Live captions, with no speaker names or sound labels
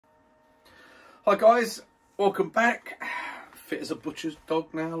Hi guys, welcome back. Fit as a butcher's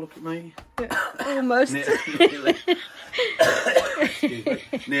dog now, look at me. Almost. Nearly. Excuse me.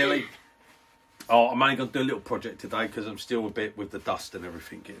 Nearly. Oh, I'm only going to do a little project today because I'm still a bit with the dust and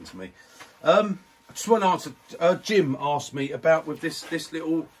everything getting to me. I just want to answer, Jim asked me about with this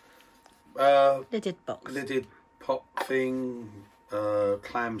little lidded box. Lidded pot thing,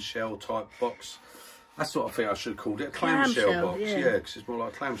 clamshell type box. That's what I think I should have called it, a clamshell box. Yeah, because it's more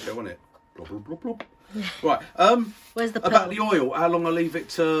like a clamshell, isn't it? Blah, blah, blah, blah. Right. Where's the about the oil? How long I leave it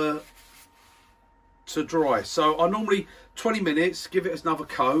to dry? So I normally 20 minutes, give it another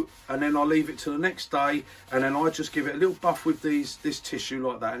coat, and then I leave it to the next day, and then I just give it a little buff with this tissue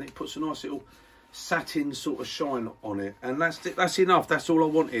like that, and it puts a nice little satin sort of shine on it, and that's enough. That's all I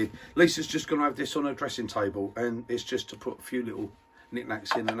wanted. Lisa's just going to have this on her dressing table, and it's just to put a few little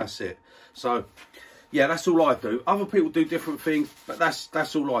knickknacks in, and that's it. So yeah, that's all I do. Other people do different things, but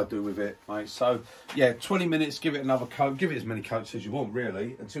that's all I do with it, mate. So yeah, 20 minutes, give it another coat. Give it as many coats as you want,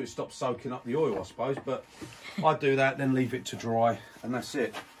 really, until it stops soaking up the oil, I suppose. But I do that, then leave it to dry, and that's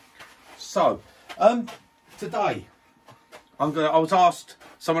it. So today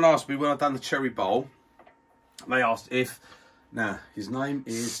someone asked me when I done the cherry bowl, and they asked if, now his name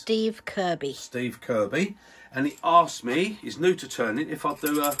is Steve Kerby. Steve Kerby, and he asked me, he's new to turning, if I'd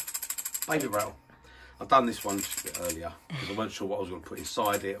do a baby rattle. I've done this one just a bit earlier because I wasn't sure what I was going to put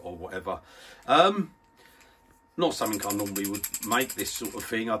inside it or whatever. Not something I normally would make, this sort of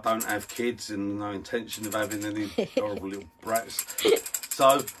thing. I don't have kids and no intention of having any horrible little brats.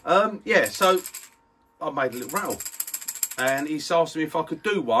 So yeah, so I made a little rattle, and he's asked me if I could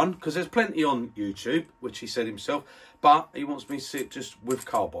do one because there's plenty on YouTube, which he said himself, but he wants me to see it just with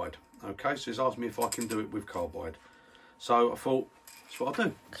carbide. Okay, so he's asked me if I can do it with carbide. So I thought, that's what I'll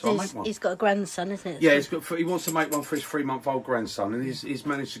do. So I'll make one. He's got a grandson, isn't it? Yeah, he wants to make one for his 3-month-old grandson, and he's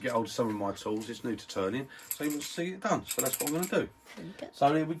managed to get hold of some of my tools. It's new to turning, so he wants to see it done. So that's what I'm going to do. Okay.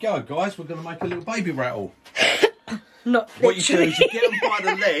 So there we go, guys. We're going to make a little baby rattle. Not what you do is you get them by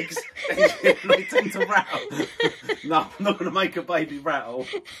the legs and they tend to rattle. No, I'm not going to make a baby rattle.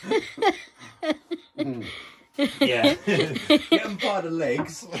 Yeah, get them by the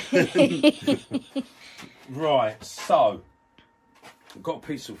legs. Right, so I've got a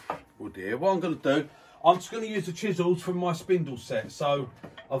piece of wood here. What I'm going to do, I'm just going to use the chisels from my spindle set. So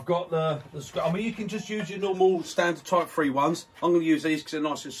I've got the I mean, you can just use your normal standard type 3 ones. I'm going to use these because they're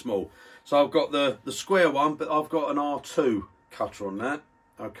nice and small. So I've got the square one, but I've got an R2 cutter on that.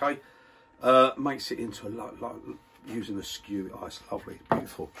 Okay, makes it into like using a skew. Oh, it's lovely,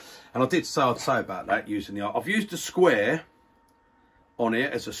 beautiful. And I did say I'd say about that using the I've used the square on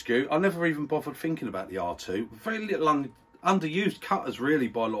it as a skew. I never even bothered thinking about the R2. Very little underused cutters really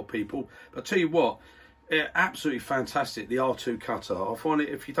by a lot of people, but I tell you what, absolutely fantastic, the R2 cutter. I find it,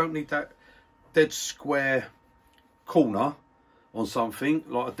 if you don't need that dead square corner on something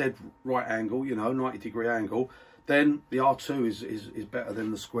like a dead right angle, you know, 90-degree angle, then the R2 is better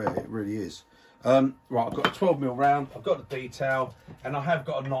than the square. It really is. Right, I've got a 12mm round, I've got the detail, and I have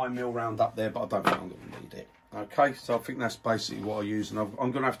got a 9mm round up there, but I don't think I'm going to need it. Okay, so I think that's basically what I use, and I'm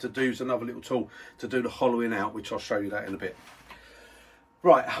going to have to use another little tool to do the hollowing out, which I'll show you that in a bit.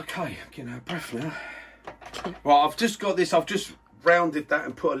 Right, okay, I'm getting out of breath now. Right, I've just got this, I've just rounded that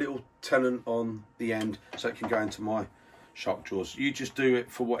and put a little tenon on the end so it can go into my shark jaws. You just do it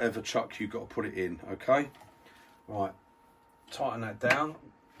for whatever chuck you've got to put it in, okay? Right, tighten that down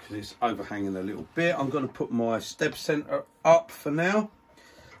because it's overhanging a little bit. I'm going to put my stab centre up for now.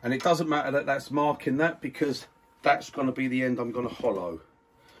 And it doesn't matter that that's marking that, because that's going to be the end I'm going to hollow.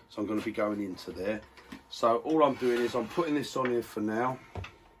 So I'm going to be going into there. So all I'm doing is I'm putting this on here for now.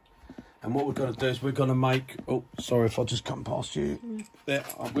 And what we're going to do is we're going to make... Oh, sorry if I just come past you. There,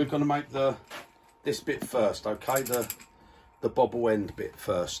 we're going to make this bit first, okay? The bobble end bit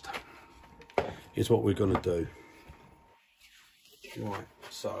first. Is what we're going to do. Right,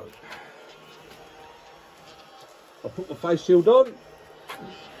 so... I'll put the face shield on.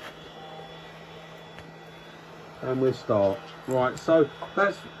 And we'll start. Right, so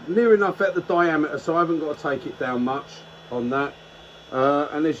that's near enough at the diameter, so I haven't got to take it down much on that.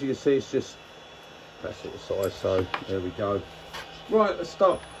 And as you can see, it's just that sort of size, so there we go. Right, let's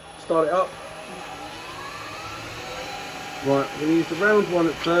start it up. Right, we're going to use the round one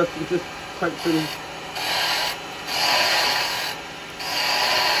at first and just take some...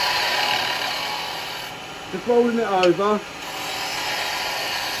 Just rolling it over.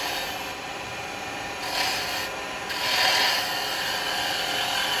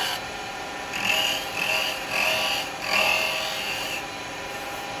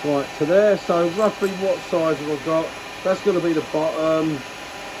 Right, to there, so roughly what size have I got? That's going to be the bottom.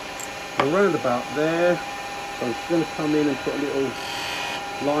 around about there. So I'm just going to come in and put a little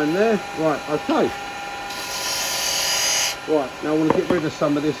line there. Right, okay. Right, now I want to get rid of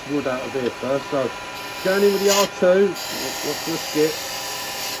some of this wood out of here first. So going in with the R2, watch the skip.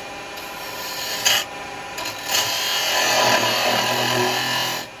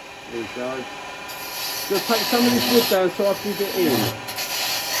 There we go. Just take some of this wood down so I can get in.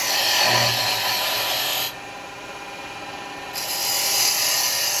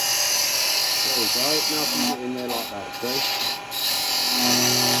 There we go, now I can get in there like that, see?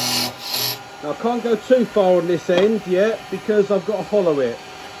 Now I can't go too far on this end yet because I've got to hollow it.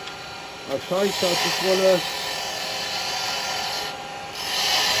 Okay, so I just want to...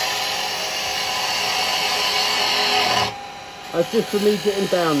 That's just for me getting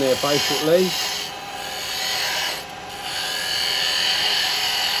down there basically.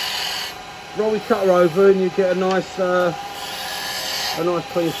 Roll your cutter over and you get a nice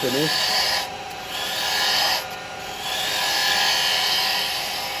clean finish.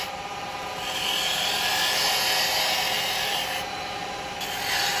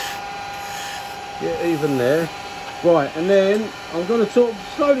 Get even there. Right, and then I'm going to sort of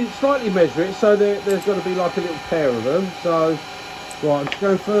slightly measure it so there's going to be like a little pair of them. So, right, I'm just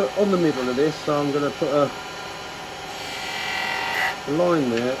going for on the middle of this, so I'm going to put a line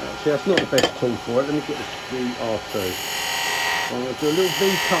there. Actually, that's not the best tool for it. Let me get the R2. So I'm going to do a little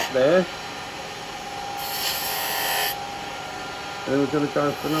V cut there. And then we're going to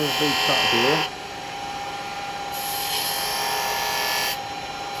go for another V cut here.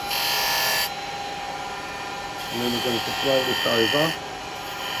 And then we're going to just roll this over.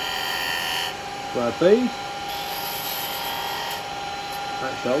 Grab these.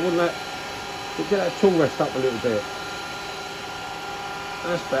 Actually, I wouldn't get that tool rest up a little bit.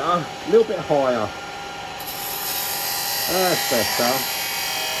 That's better. A little bit higher. That's better.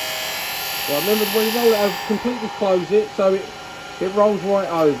 Well, remember when you roll it over, completely close it so it rolls right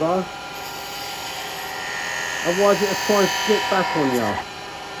over. Otherwise it'll try and slip back on you.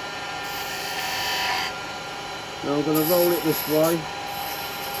 Now I'm going to roll it this way.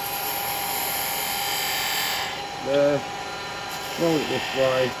 There. Roll it this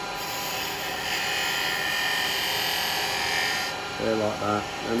way. There, like that.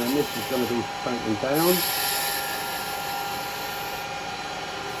 And then this is going to be cranking down.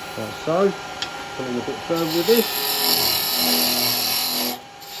 Like so. Pulling a bit further with this.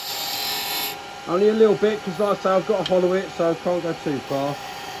 Only a little bit, because like I say, I've got to hollow it, so I can't go too far.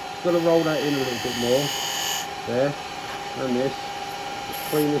 Just got to roll that in a little bit more. There. And this. Just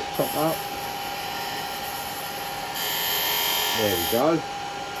clean this top up. There we go.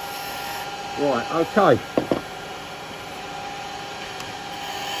 Right, okay.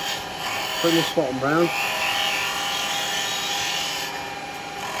 Bring this bottom round.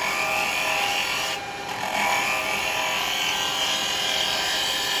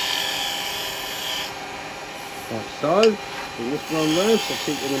 Like so. Bring this one round so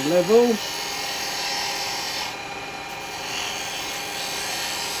keeping them level.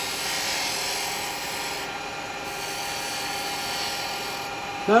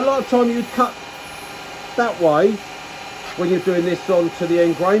 Now a lot of time you'd cut that way when you're doing this on to the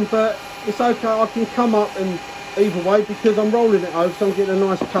end grain, but it's okay, I can come up and either way because I'm rolling it over so I'm getting a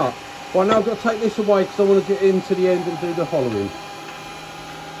nice cut. Right, now I've got to take this away because I want to get into the end and do the hollowing.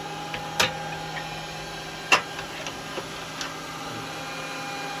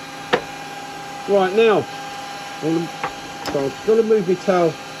 Right, now I'm just going to move my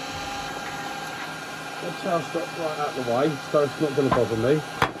tail. The tail strap right out of the way so it's not going to bother me.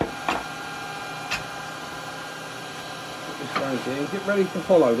 Put this round here and get ready to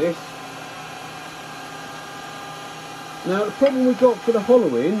hollow this. Now the problem we've got for the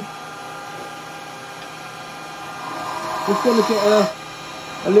hollowing, we're going to get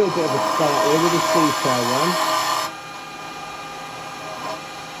a little bit of a start here with this detail one.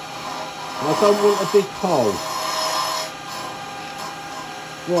 I don't want a big hole.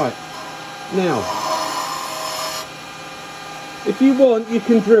 Right, now, if you want, you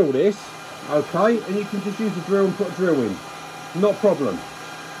can drill this, okay, and you can just use a drill and put a drill in, not a problem.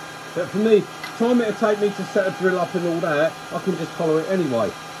 But for me, time it'll take me to set a drill up and all that, I can just hollow it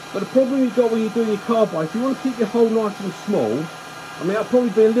anyway. But the problem you've got when you're doing your carbide, if you want to keep your hole nice and small, I mean, it'll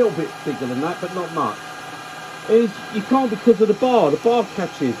probably be a little bit bigger than that, but not much, is you can't because of the bar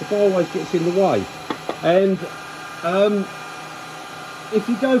catches, the bar always gets in the way. And if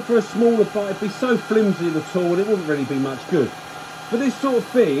you go for a smaller bar, it'd be so flimsy the tool, it wouldn't really be much good. For this sort of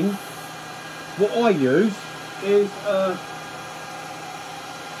thing, what I use is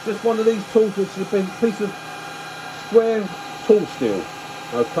just one of these tools, which is a piece of square tool steel,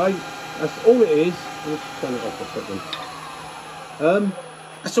 okay? That's all it is. Let's turn it off a second.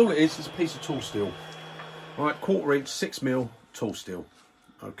 That's all it is. It's a piece of tool steel. Right, 1/4 inch, 6mm tool steel.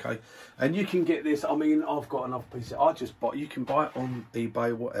 Okay, and you can get this. I mean, I've got another piece. I just bought. You can buy it on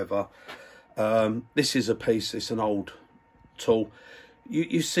eBay, whatever. This is a piece. It's an old tool.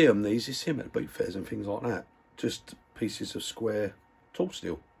 You see them. You see them at boot fairs and things like that. Just pieces of square tool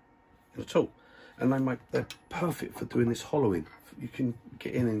steel in a tool, and they're perfect for doing this hollowing. You can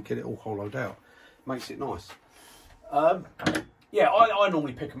get in and get it all hollowed out. Makes it nice. Yeah, I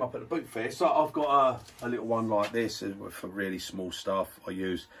normally pick them up at the boot fair. So I've got a little one like this for really small stuff I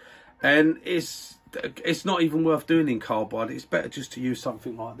use. And it's not even worth doing in carbide. It's better just to use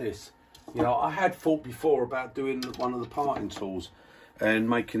something like this. You know, I had thought before about doing one of the parting tools and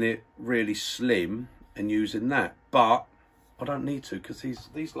making it really slim and using that. But I don't need to, because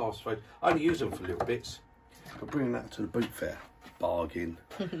these last three, I only use them for little bits. I'm bringing that to the boot fair. Bargain.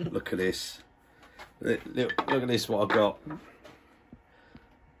 Look at this. Look at this, what I've got.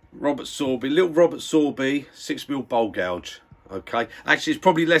 Robert Sorby, little Robert Sorby 6mm bowl gouge. Okay, actually it's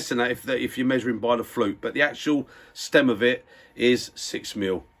probably less than that if you're measuring by the flute, but the actual stem of it is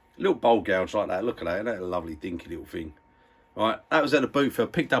 6mm. Little bowl gouge like that. Look at that. Isn't that a lovely dinky little thing? Right, that was at the boot fair.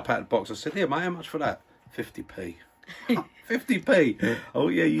 Picked up out of the box. I said, "Here, mate, how much for that?" 50p. 50p. Oh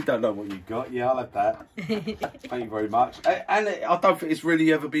yeah, you don't know what you got. Yeah, I'll have that. Thank you very much. And I don't think it's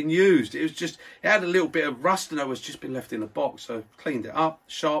really ever been used. It was just, it had a little bit of rust and it was just been left in the box. So cleaned it up,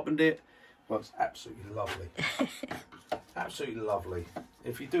 sharpened it. Well, it's absolutely lovely. Absolutely lovely.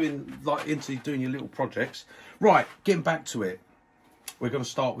 If you're doing into doing your little projects. Right, getting back to it. We're going to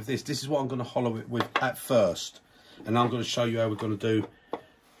start with this. This is what I'm going to hollow it with at first. And I'm going to show you how we're going to do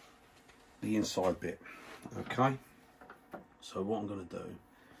the inside bit. Okay. So what I'm going to do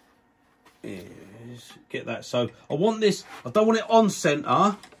is get that. So I want this, I don't want it on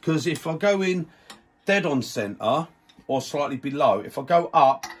centre, because if I go in dead on centre or slightly below, if I go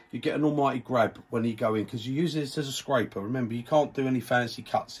up, you get an almighty grab when you go in, because you use this as a scraper. Remember, you can't do any fancy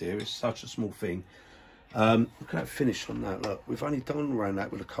cuts here. It's such a small thing. Look at that finish on that. Look, we've only done around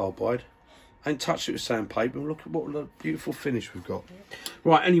that with a carbide. I ain't touched it with sandpaper. Look at what a beautiful finish we've got.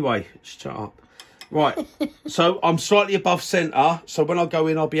 Right, anyway, shut up. Right, so I'm slightly above centre, so when I go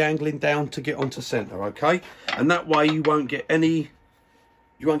in, I'll be angling down to get onto centre, okay? And that way you won't get any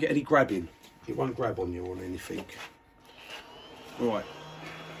grabbing. It won't grab on you or anything. Right.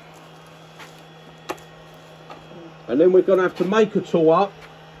 And then we're going to have to make a tool up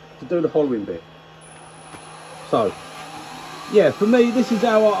to do the hollowing bit. So, yeah, for me, this is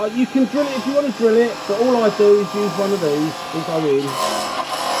how you can drill it if you want to drill it, but all I do is use one of these and go in.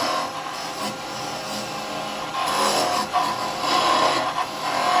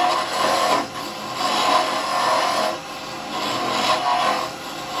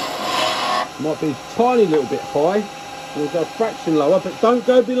 Might be a tiny little bit high. We'll go a fraction lower, but don't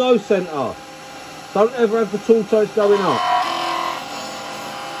go below centre. Don't ever have the tool toes going up.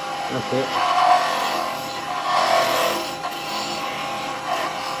 That's it.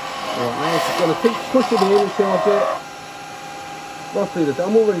 Right, now I'm just going to keep pushing in until I get roughly the...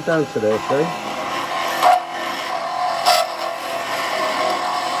 I'm already down to there, see?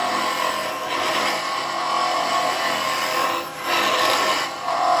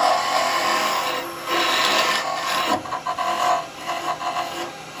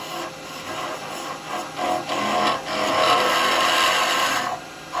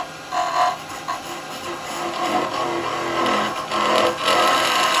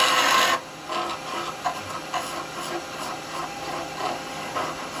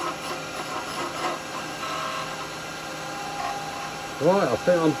 Right, I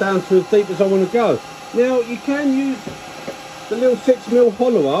think I'm down to as deep as I want to go. Now, you can use the little 6mm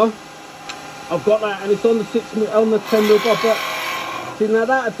hollower. I've got that, and it's on the 6mm, on the 10mm bar, but see, now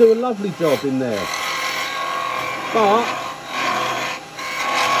that'd do a lovely job in there. But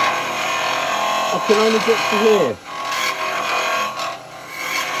I can only get to here.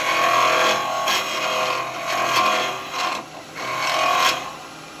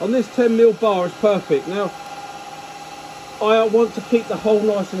 On this 10mm bar is perfect. Now, I want to keep the hole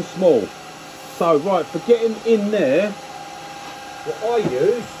nice and small. So, right, for getting in there, what I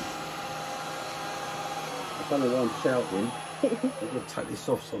use, I don't know why I'm shouting. I'm going to take this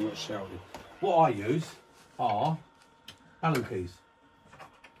off so I'm not shouting. What I use are Allen keys.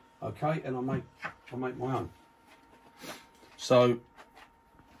 Okay, and I make my own. So,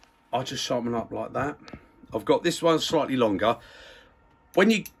 I just sharpen up like that. I've got this one slightly longer.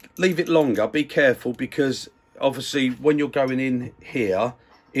 When you leave it longer, be careful, because obviously when you're going in here,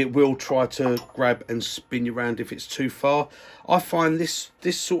 it will try to grab and spin you around if it's too far. I find this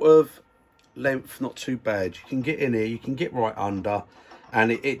sort of length, not too bad. You can get in here, you can get right under,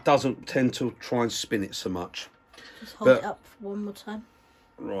 and it doesn't tend to try and spin it so much. Just hold it up one more time.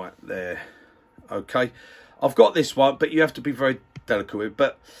 Right there. Okay. I've got this one, but you have to be very delicate with it.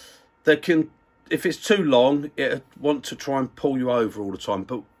 But they can, if it's too long, it want to try and pull you over all the time.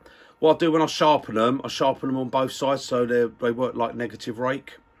 But what I do when I sharpen them on both sides so they work like negative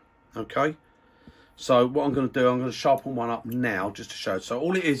rake. Okay. So what I'm going to do, I'm going to sharpen one up now just to show. So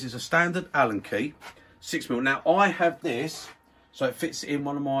all it is a standard Allen key, 6mm. Now I have this, so it fits in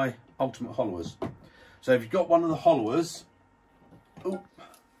one of my ultimate hollowers. So if you've got one of the hollowers,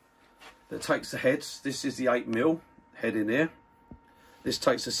 that takes the heads. This is the 8mm head in here. This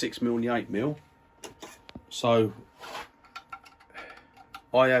takes the 6mm and the 8mm. So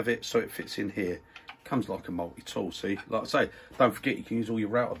I have it so it fits in here. Comes like a multi-tool, see? Like I say, don't forget you can use all your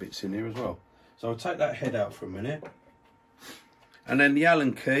router bits in here as well. So I'll take that head out for a minute. And then the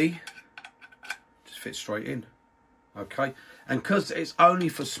Allen key just fits straight in. Okay? And because it's only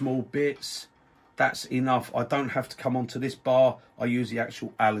for small bits, that's enough. I don't have to come onto this bar. I use the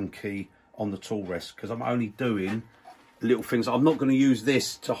actual Allen key on the tool rest because I'm only doing little things. I'm not going to use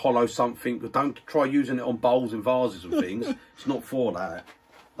this to hollow something. Don't try using it on bowls and vases and things. It's not for that.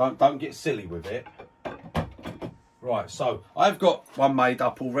 Don't get silly with it. Right, so I've got one made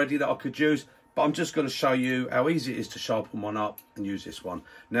up already that I could use, but I'm just going to show you how easy it is to sharpen one up and use this one.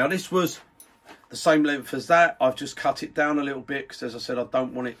 Now this was the same length as that. I've just cut it down a little bit because, as I said, I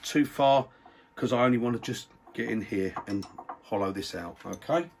don't want it too far because I only want to just get in here and hollow this out.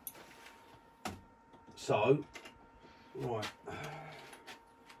 Okay, so right,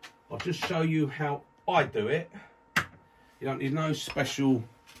 I'll just show you how I do it. You don't need no special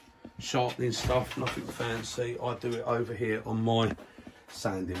sharpening stuff, nothing fancy. I do it over here on my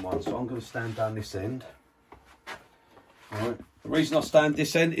sanding one. So I'm going to stand down this end. All right. The reason I stand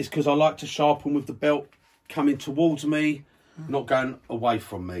this end is because I like to sharpen with the belt coming towards me, not going away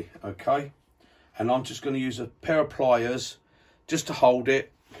from me. Okay, and I'm just going to use a pair of pliers just to hold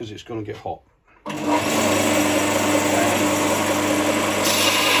it because it's going to get hot.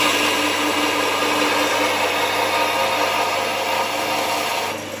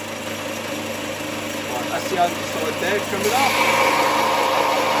 That's the other side there coming up.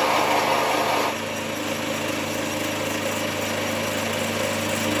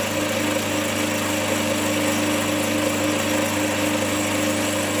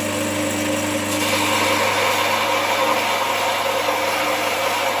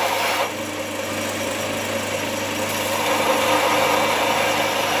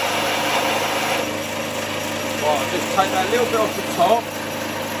 Take that a little bit off the top,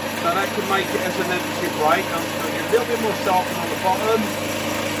 so that can make it as a negative rake. I'm just going to get a little bit more sharpen on the bottom.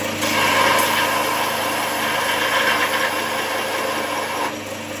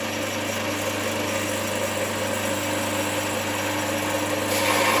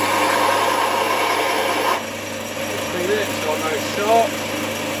 Clean it, so I know it's sharp.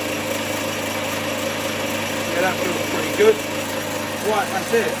 Yeah, that feels pretty good. Right,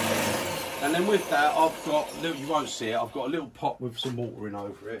 that's it. And then with that, I've got, you won't see it, I've got a little pot with some water in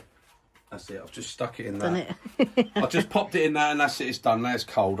over it. That's it, I've just stuck it in there. I've just popped it in there and that's it, it's done. Now it's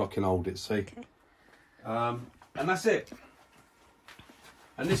cold, I can hold it, see? Okay. And that's it.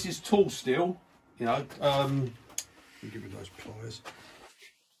 And this is tool steel, you know. Let me give you those pliers.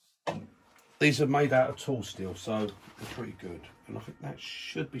 These are made out of tool steel, so they're pretty good. And I think that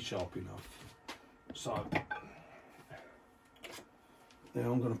should be sharp enough. So,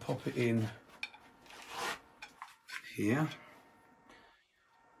 now I'm going to pop it in here.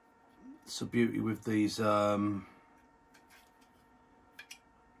 It's the beauty with these ultimate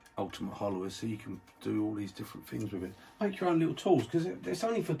hollowers, so you can do all these different things with it. Make your own little tools, because it's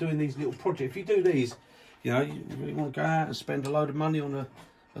only for doing these little projects. If you do these, you know, you really want to go out and spend a load of money on a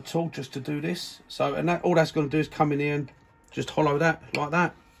tool just to do this. So, and that all that's going to do is come in here and just hollow that like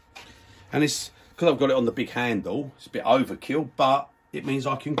that. And it's because I've got it on the big handle, it's a bit overkill, but it means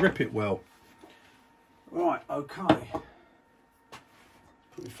I can grip it well. Right, okay.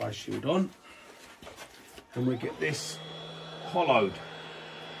 Put my face shield on. And we get this hollowed.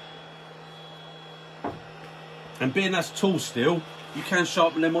 And being that's tool steel, you can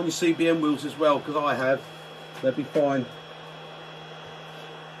sharpen them on your CBM wheels as well, because I have. They'll be fine.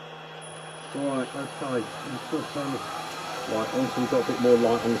 Right, okay. Right, obviously we've got a bit more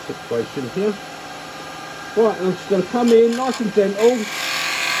light on the situation here. Right, I'm just going to come in nice and gentle.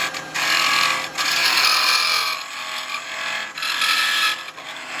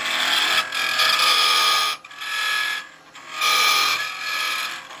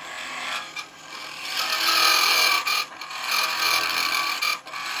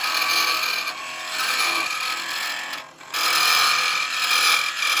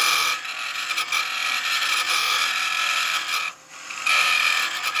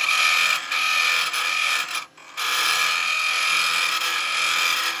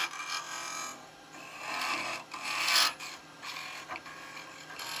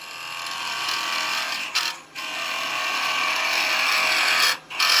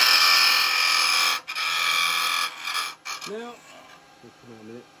 a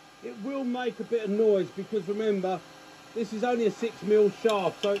minute. It will make a bit of noise because remember, this is only a 6mm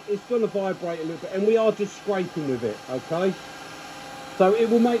shaft, so it's going to vibrate a little bit, and we are just scraping with it, okay? So it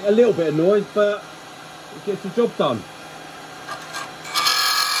will make a little bit of noise, but it gets the job done.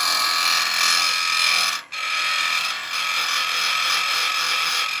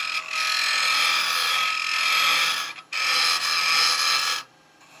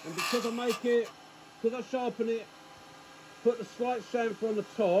 And because I sharpen it, put the slight chamfer on the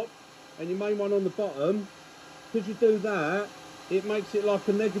top and your main one on the bottom, because you do that, it makes it like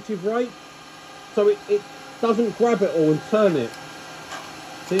a negative rate, so it doesn't grab it all and turn it.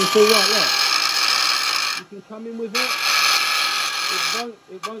 See, it's all right, look. You can come in with it,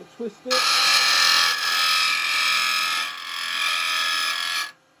 it won't twist it.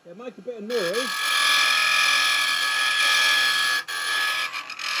 It'll make a bit of noise.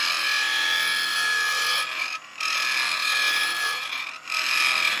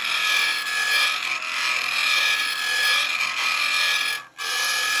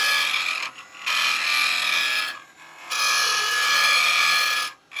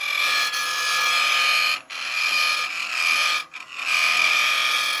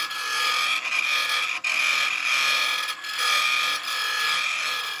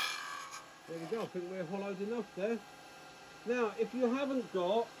 There we go, I think we're hollowed enough there. Now, if you haven't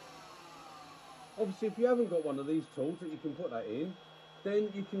got, obviously if you haven't got one of these tools that you can put that in, then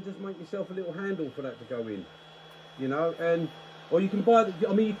you can just make yourself a little handle for that to go in, you know, and, or you can buy,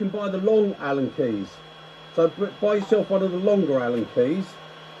 you can buy the long Allen keys. So buy yourself one of the longer Allen keys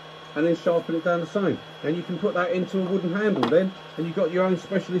and then sharpen it down the same. And you can put that into a wooden handle then, and you've got your own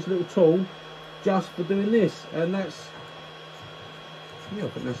specialist little tool just for doing this, and that's, yeah, I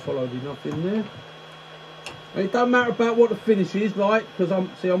think that's followed enough in there. And it doesn't matter about what the finish is like, because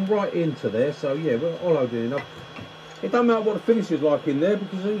I'm right into there, so yeah, we're hollowed in enough. It doesn't matter what the finish is like in there,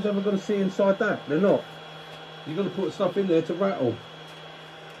 because who's ever going to see inside that? They're not. You're going to put stuff in there to rattle.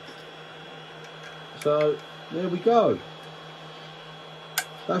 So there we go.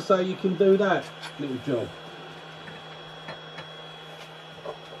 That's how you can do that little job.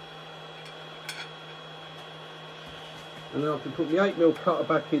 And then I can put my 8mm cutter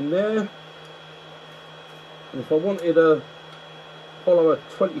back in there. And if I wanted to follow a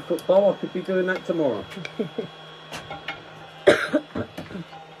 20-foot bow, I could be doing that tomorrow.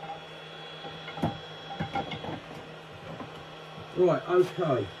 Right,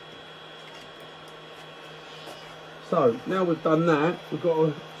 okay. So now we've done that, we've got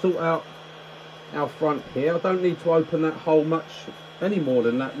to sort out our front here. I don't need to open that hole much any more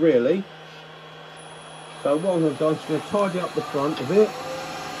than that really. So what I'm going to do, I'm just going to tidy up the front a bit.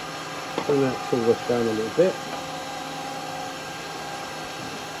 Bring that tool rest down a little bit.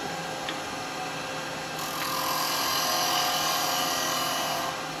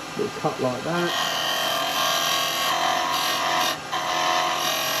 Little cut like that.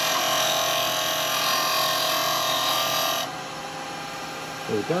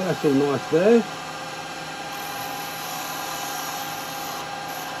 There we go, that's all nice there.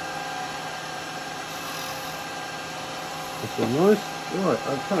 That's all nice. Right,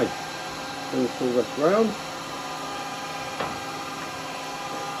 okay. Bring the tool rest round.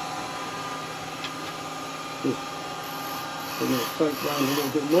 Just bring it straight round a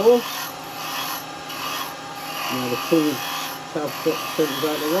little bit more. Now the tool south centres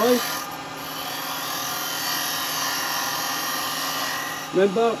out of the way.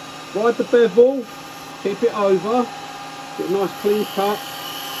 Remember, ride the bevel, keep it over, get a nice clean cut.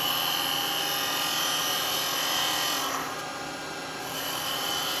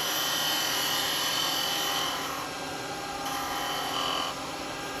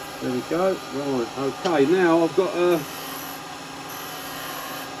 There we go. Right, okay, now I've got to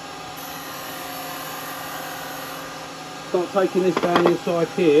start taking this down inside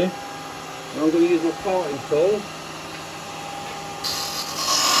here. And I'm going to use my parting tool.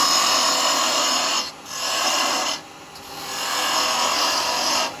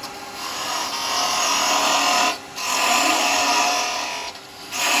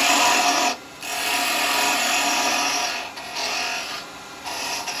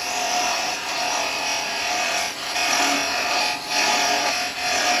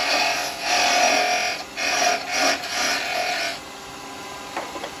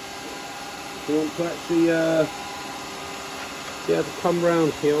 You want to actually be able to come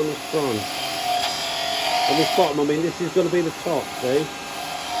round here on the front. On this bottom, I mean, this is going to be the top, see?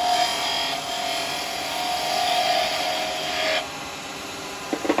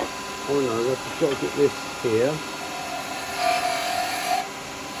 Oh no, I've just got to get this here.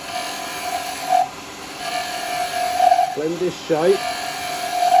 Blend this shape.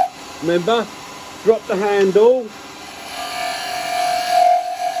 Remember, drop the handle.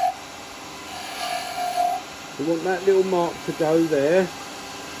 We want that little mark to go there.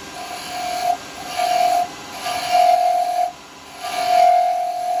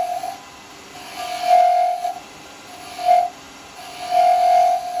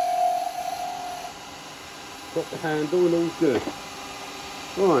 Drop the handle and all good.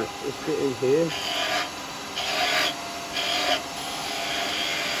 Right, let's get in here.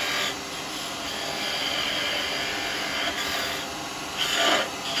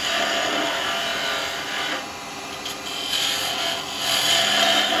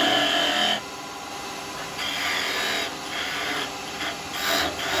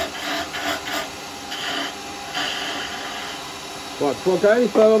 Right, before I go any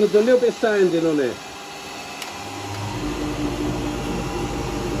further, I'm going to do a little bit of sanding on it.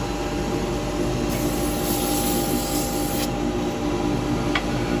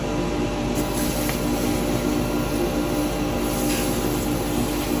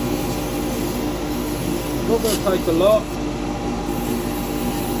 Not going to take a lot.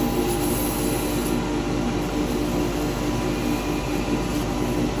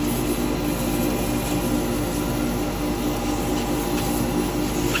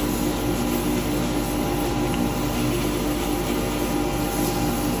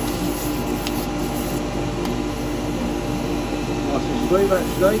 Nice and smooth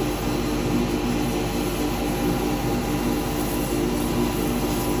actually.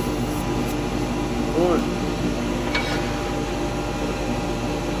 Right.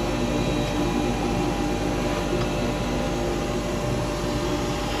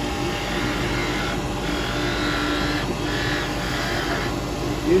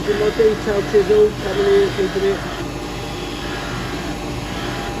 Using my detail chisel, coming in, keeping it.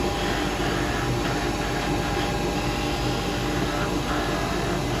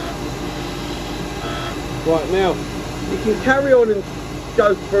 Right, now, you can carry on and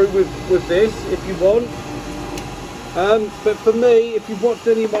go through with this if you want. But for me, if you've watched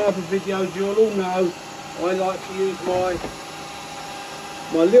any of my other videos, you'll all know I like to use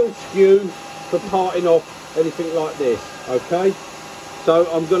my little skew for parting off anything like this, okay? So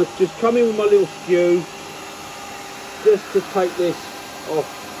I'm going to just come in with my little skew just to take this off.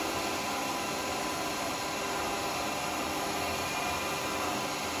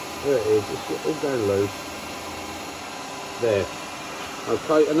 There it is, it's all going loose. There.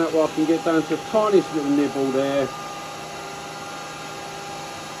 Okay, and that way I can get down to the tiniest little nibble there.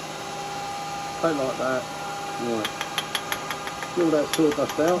 Take like that. Right. Get all that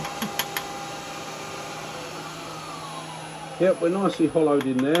sawdust out. Yep, we're nicely hollowed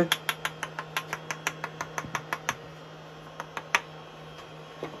in there.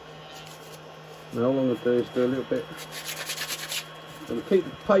 Now all I'm going to do is do a little bit. I'm going to keep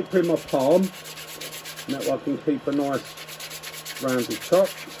the paper in my palm, and that way I can keep a nice rounded top.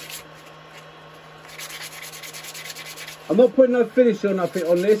 I'm not putting no finish or nothing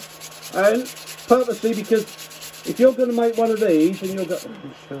on this, and purposely because if you're going to make one of these and you're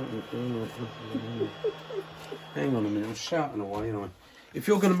going hang on a minute, I'm shouting away, you know. If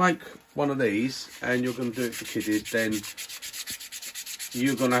you're going to make one of these and you're going to do it for kiddies, then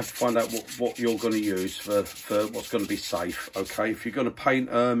you're going to have to find out what you're going to use for what's going to be safe, okay? If you're going to paint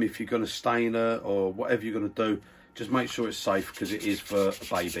them, if you're going to stain it, or whatever you're going to do, just make sure it's safe because it is for a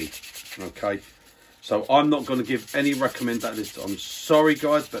baby, okay? So I'm not going to give any recommendation. I'm sorry,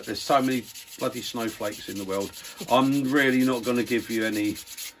 guys, but there's so many bloody snowflakes in the world. I'm really not going to give you any.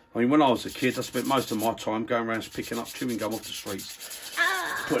 I mean, when I was a kid, I spent most of my time going around picking up chewing gum off the streets,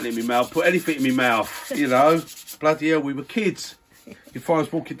 putting it in my mouth, put anything in my mouth, you know. Bloody hell, we were kids. You'd find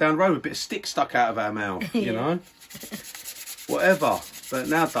us walking down the road with a bit of stick stuck out of our mouth, you know. Whatever. But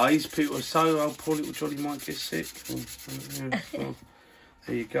nowadays, people are so, oh, poor little Johnny might get sick. Well,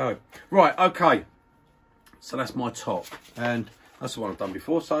 there you go. Right, okay. So that's my top. And that's the one I've done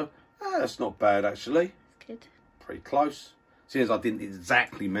before. So that's not bad, actually. Good. Pretty close. Seeing as I didn't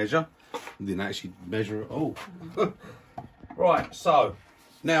exactly measure. I didn't actually measure at all. Right, so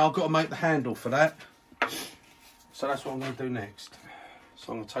now I've got to make the handle for that. So that's what I'm going to do next.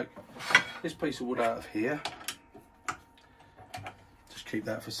 So I'm going to take this piece of wood out of here. Just keep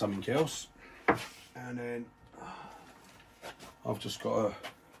that for something else. And then I've just got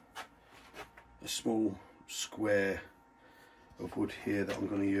a small square of wood here that I'm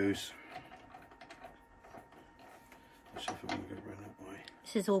going to use. Let's see if I can get around that way.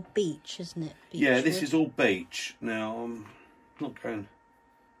 This is all beech, isn't it? Beech yeah, this wood. is all beech. Now I'm not going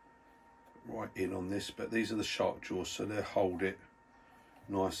right in on this, but these are the sharp jaws, so they'll hold it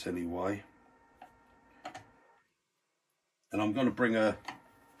nice anyway. And I'm going to bring a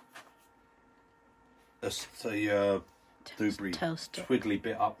Dewberry toaster. twiddly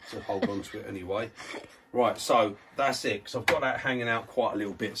bit up to hold on to it anyway. Right, so that's it, because I've got that hanging out quite a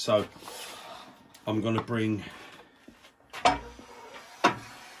little bit, so I'm going to bring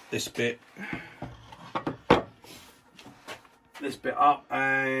this bit up,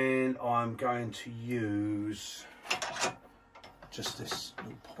 and I'm going to use just this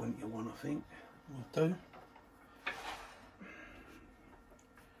little pointier one, I think will do.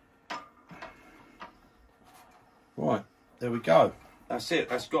 Right, there we go. That's it,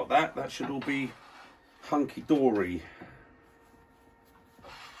 that's got that. That should all be hunky-dory.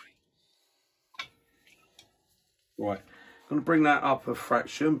 Right, I'm going to bring that up a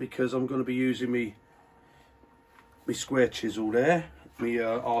fraction because I'm going to be using my square chisel there, my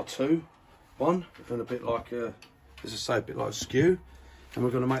R2 one, and a bit like a, as I say, a bit like a skew, and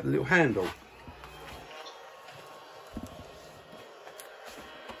we're going to make the little handle.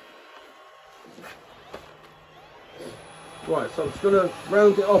 Right, so I'm just going to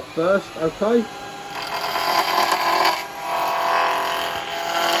round it off first, okay?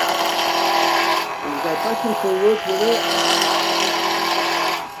 And go back and forward with it.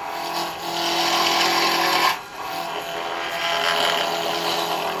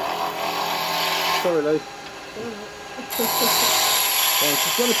 Sorry, Lee. I'm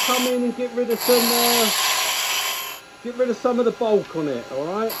just going to come in and get rid of some of the bulk on it, all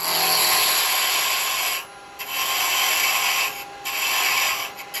right?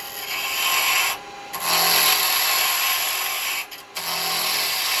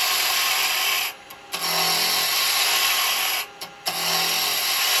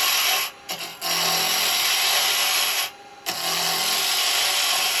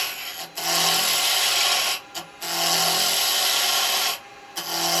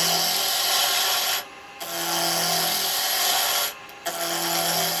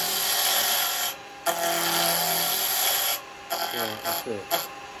 That's it.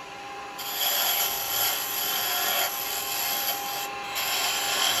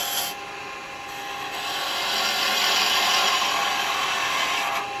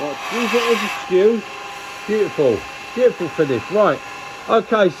 Right, use it as a skew. Beautiful, beautiful finish. Right,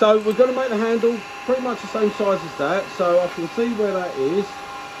 okay, so we're going to make the handle pretty much the same size as that, so I can see where that is.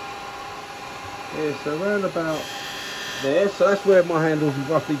 Yeah, so around about there, so that's where my handle's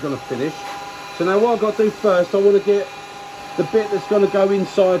roughly going to finish. So now what I've got to do first, I want to get the bit that's going to go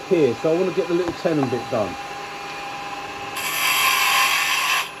inside here, so I want to get the little tenon bit done.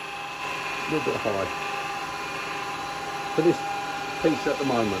 A little bit high for this piece at the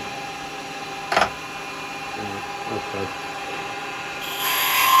moment. Okay.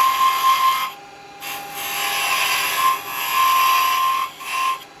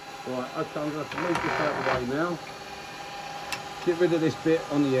 Right, okay, I'm going to have to move this out of the way now. Get rid of this bit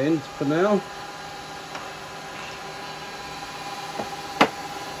on the end for now.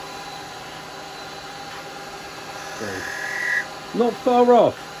 Not far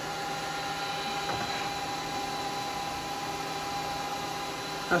off.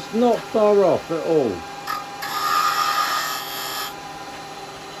 That's not far off at all.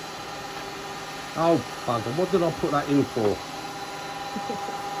 Oh bugger, what did I put that in for?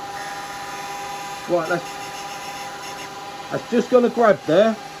 Right, that's just going to grab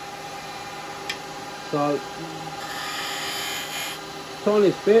there. So,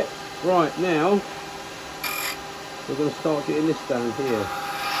 tiniest bit. Right, now we're going to start getting this down here.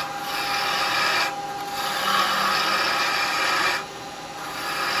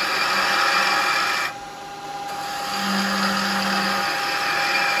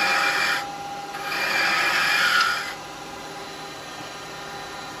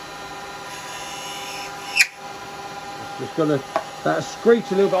 Just going to, that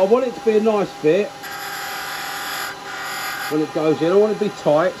screech a little bit. I want it to be a nice bit when it goes in. I want it to be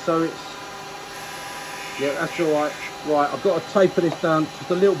tight, so it's, yeah, that's all right. Right, I've got to taper this down just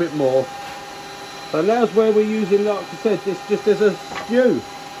a little bit more. So now's where we're using, like I said, this just as a skew.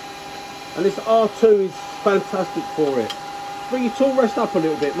 And this R2 is fantastic for it. Bring your tool rest up a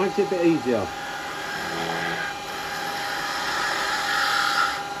little bit, makes it a bit easier.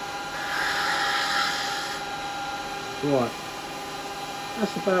 Right,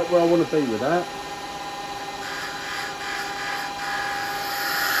 that's about where I want to be with that.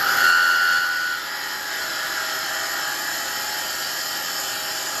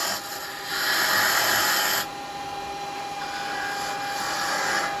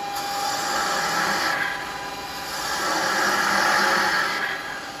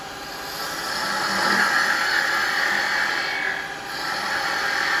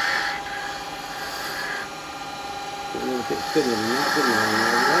 A little bit thinner than that, didn't I?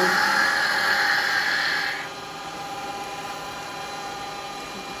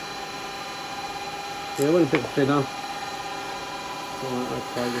 Yeah, it went a bit thinner. Right,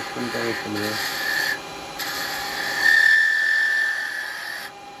 okay, just come down from here.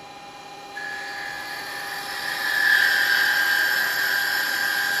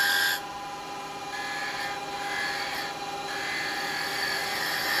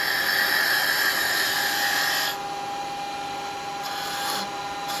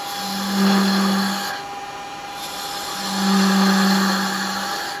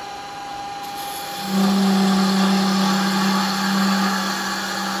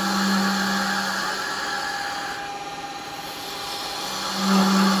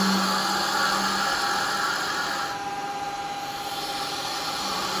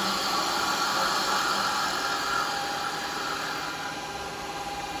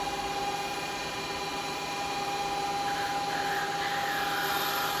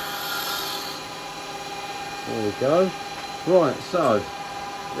 There we go. Right, so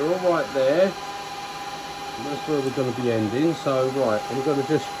we're all right there. And that's where we're going to be ending. So right, I'm going to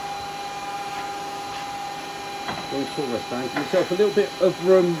just sort of restaurant. Give yourself a little bit of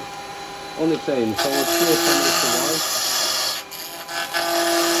room on this end, so I'll clear some of this away.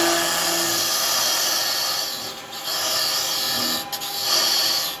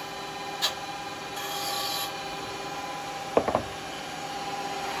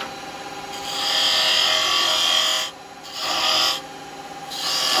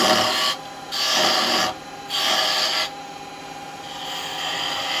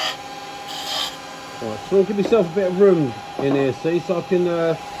 Right, so I'll give myself a bit of room in here, see, so I can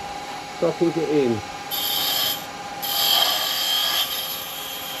get in.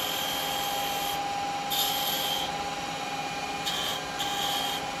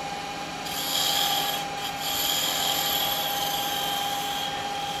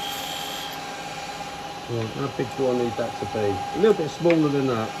 Right, how big do I need that to be? A little bit smaller than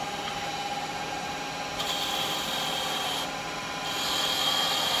that.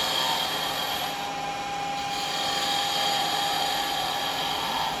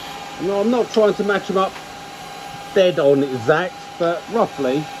 No, I'm not trying to match them up dead on exact, but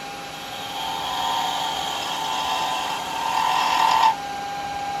roughly.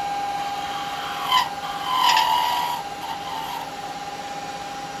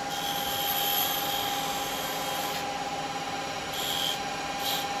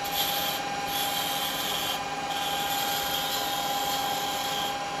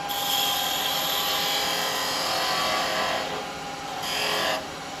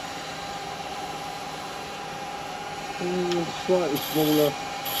 Slightly smaller.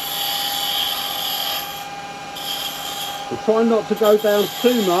 I'm trying not to go down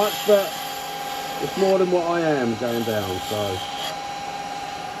too much, but it's more than what I am going down, so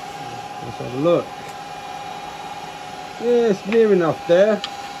let's have a look. Yeah, it's near enough there.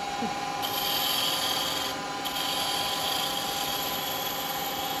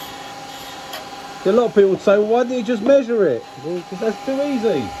 A lot of people would say, well, why didn't you just measure it? Because that's too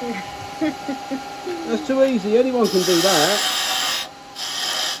easy. That's too easy, anyone can do that.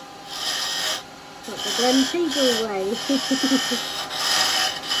 Not the Glen Siegel way.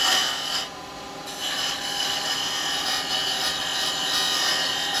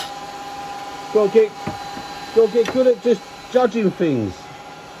 Gotta get good at just judging things.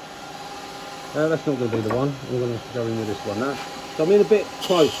 That's not going to be the one. I'm going to have to go in with this one now. So I'm in a bit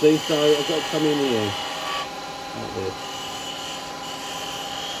close, see, so I've got to come in here. Like this.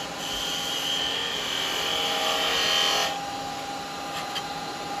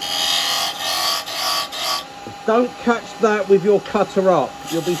 Don't catch that with your cutter up,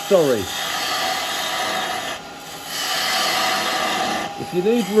 you'll be sorry. If you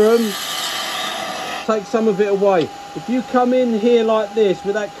need room, take some of it away. If you come in here like this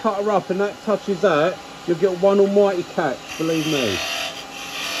with that cutter up and that touches that, you'll get one almighty catch, believe me.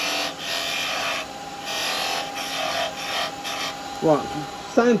 Right,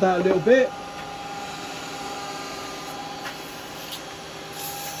 sand that a little bit.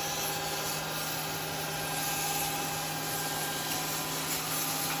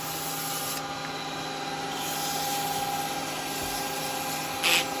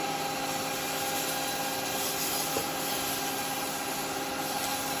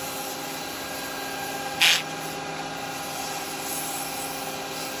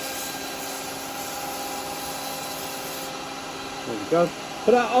 There we go.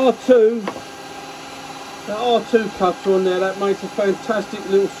 But that R2 cutter on there, that makes a fantastic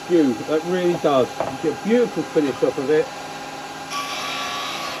little skew. That really does. You get a beautiful finish off of it.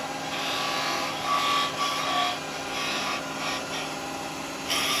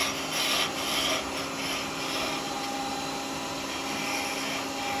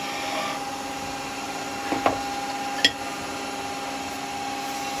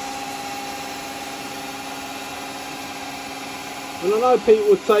 And I know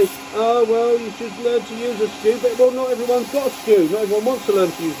people would say, oh, well, you should learn to use a skew, but well, not everyone's got a skew. Not everyone wants to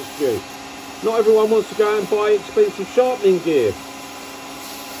learn to use a skew. Not everyone wants to go out and buy expensive sharpening gear.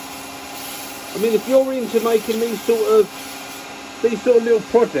 I mean, if you're into making these sort of little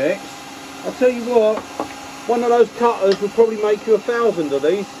projects, I'll tell you what, one of those cutters would probably make you 1,000 of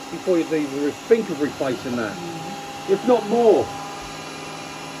these before you'd even think of replacing that, if not more.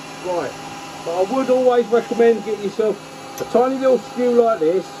 Right, but I would always recommend getting yourself a tiny little skew like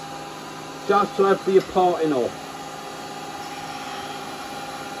this, just to have for your parting off.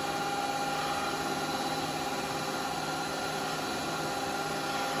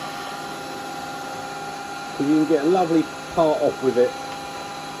 So you can get a lovely part off with it.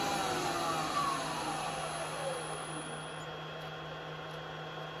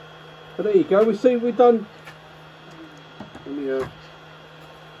 But there you go, we see we've done.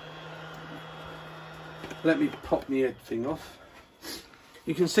 Let me pop my head thing off.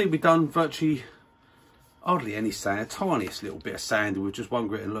 You can see we've done virtually hardly any sand, tiniest little bit of sand with just one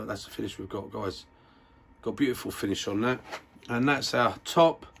grit, and look, that's the finish we've got, guys. Got a beautiful finish on that. And that's our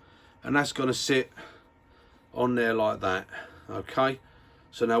top, and that's going to sit on there like that. Okay,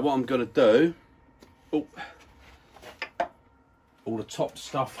 so now what I'm going to do, all the top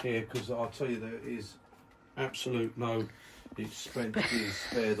stuff here, because I'll tell you there is absolute no expense being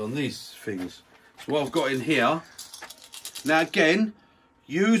spared on these things. So what I've got in here, now again,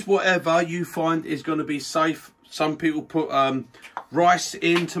 use whatever you find is going to be safe. Some people put rice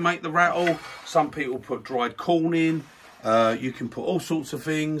in to make the rattle. Some people put dried corn in. You can put all sorts of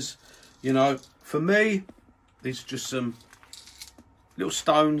things. You know, for me, these are just some little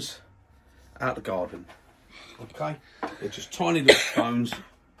stones out of the garden. Okay, they're just tiny little stones,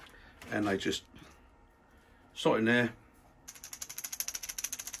 and they just slot in there.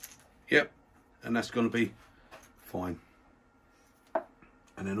 Yep. And that's going to be fine.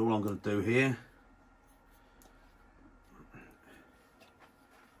 And then all I'm going to do here,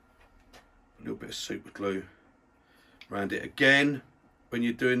 a little bit of super glue around it again. When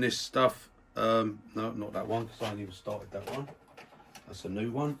you're doing this stuff, no, not that one, because I haven't even started that one. That's a new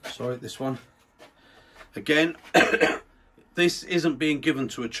one. Sorry, this one. Again, this isn't being given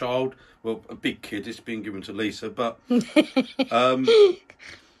to a child. Well, a big kid. It's being given to Lisa, but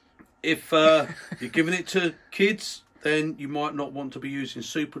if you're giving it to kids, then you might not want to be using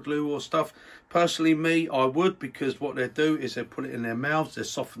super glue or stuff. Personally, me, I would, because what they do is they put it in their mouths, they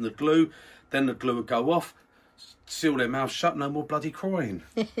soften the glue, then the glue will go off, seal their mouth shut, no more bloody crying.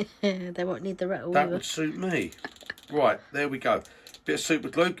 They won't need the rattle. That would suit me. Right, there we go. Bit of super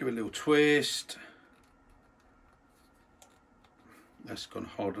glue, give it a little twist. That's going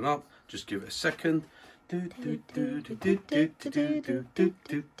to harden up. Just give it a second. There you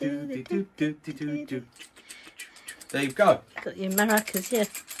go. Got your maracas, yeah.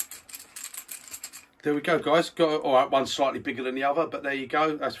 There we go, guys. Got, all right, one slightly bigger than the other, but there you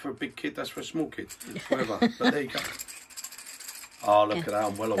go. That's for a big kid, that's for a small kid. Whatever. But there you go. Oh, look at that.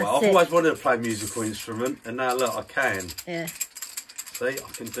 I'm well aware. I've always wanted to play a musical instrument, and now look, I can. Yeah. See,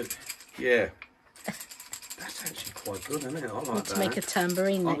 I can do. Yeah. That's actually quite good, isn't it? I like that. To make a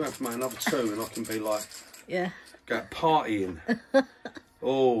tambourine. I'm going to have to make another two, and I can be like, yeah, go partying.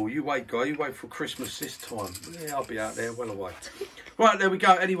 Oh, you wait, guy. You wait for Christmas this time. Yeah, I'll be out there well away. Right, there we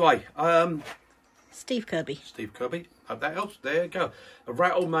go. Anyway, Steve Kerby. Steve Kerby. Hope that helps. There you go. A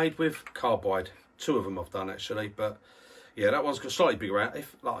rattle made with carbide. Two of them I've done actually, but yeah, that one's got slightly bigger out.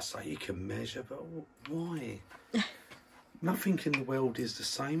 If, like I say, you can measure, but why? Nothing in the world is the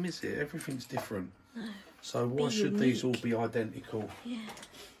same, is it? Everything's different. No. So why should these all be identical? Yeah.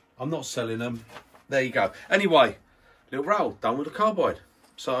 I'm not selling them. There you go. Anyway, little rattle done with a carbide.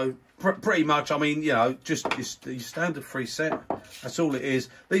 So pretty much, I mean, you know, just your standard free set. That's all it is.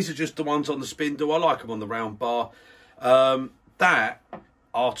 These are just the ones on the spindle. I like them on the round bar. That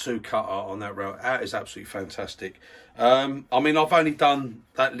R2 cutter on that round, that is absolutely fantastic. I mean, I've only done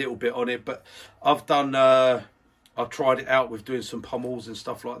that little bit on it, but I've done, I've tried it out with doing some pommels and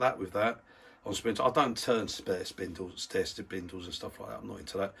stuff like that with that on spindles. I don't turn stair spindles and stuff like that. I'm not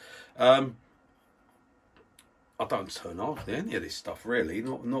into that. I don't turn hardly any of this stuff really.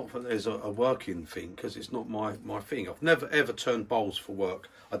 Not that there's a working thing, because it's not my thing. I've never ever turned bowls for work.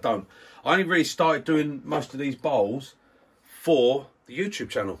 I don't. I only really started doing most of these bowls for the YouTube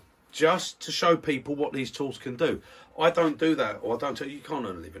channel, just to show people what these tools can do. I don't do that, or I don't tell you, you can't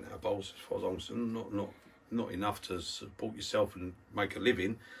earn a living out of bowls as far as I'm concerned. Not enough to support yourself and make a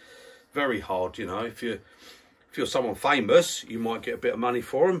living. Very hard, you know. If you're someone famous, you might get a bit of money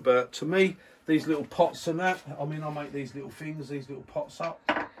for them, but to me, these little pots and that, I mean, I make these little things, these little pots up.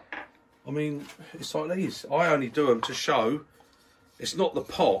 I mean, it's like these. I only do them to show it's not the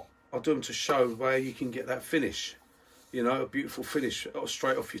pot. I do them to show where you can get that finish. You know, a beautiful finish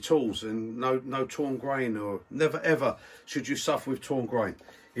straight off your tools, and no torn grain, or never ever should you suffer with torn grain.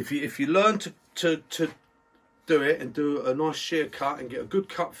 If you learn to do it and do a nice shear cut and get a good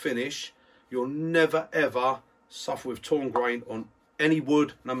cut finish, you'll never ever suffer with torn grain on any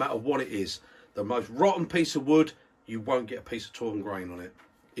wood, no matter what it is. The most rotten piece of wood, you won't get a piece of torn grain on it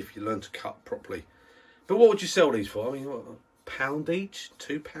if you learn to cut properly. But what would you sell these for? I mean, what, £1 each,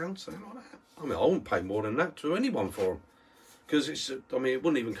 £2, something like that. I mean, I wouldn't pay more than that to anyone for them, because it's. I mean, it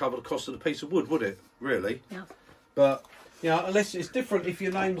wouldn't even cover the cost of the piece of wood, would it? Really? Yeah. But you know, unless it's different. If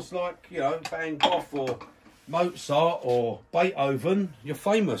your name's like, you know, Van Gogh or Mozart or Beethoven, you're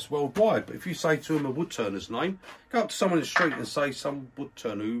famous worldwide. But if you say to them a woodturner's name, go up to someone in the street and say some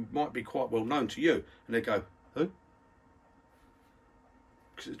woodturner who might be quite well known to you, and they go, who?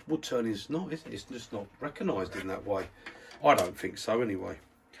 Because woodturning is not, is it? It's just not recognised in that way. I don't think so, anyway.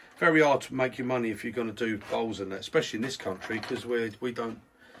 Very hard to make your money if you're going to do bowls and that, especially in this country, because we don't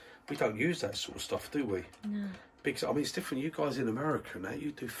use that sort of stuff, do we? No. Because I mean, it's different. You guys in America now,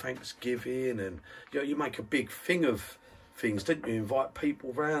 you do Thanksgiving, and you know, you make a big thing of things, don't you? Invite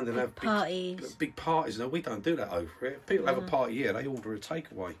people round and have parties. Big parties. No, we don't do that over here. People have a party here, they order a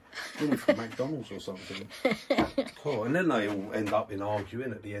takeaway, normally from McDonald's or something. Cool. And then they all end up in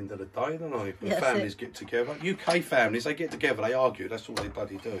arguing at the end of the day, don't they? When families get together. UK families, they get together, they argue. That's all they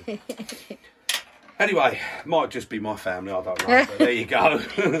bloody do. Anyway, might just be my family, I don't know, but there you go.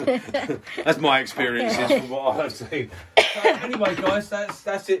 That's my experiences from what I've seen. So anyway, guys,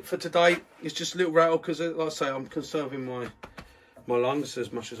 that's it for today. It's just a little rattle because, like I say, I'm conserving my lungs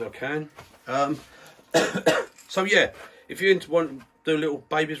as much as I can. So yeah, if you want to do a little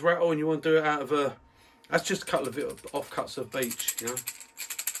baby's rattle and you want to do it out of a, that's just a couple of offcuts of beech, you know.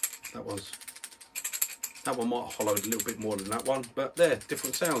 That one might have hollowed a little bit more than that one, but they're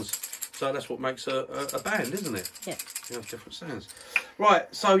different sounds. So that's what makes a band, isn't it? Yeah. You have different sounds. Right,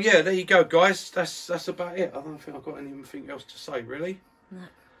 so yeah, there you go, guys. That's about it. I don't think I've got anything else to say, really. No.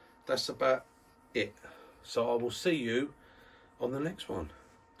 That's about it. So I will see you on the next one.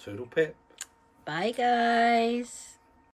 Toodle pip. Bye, guys.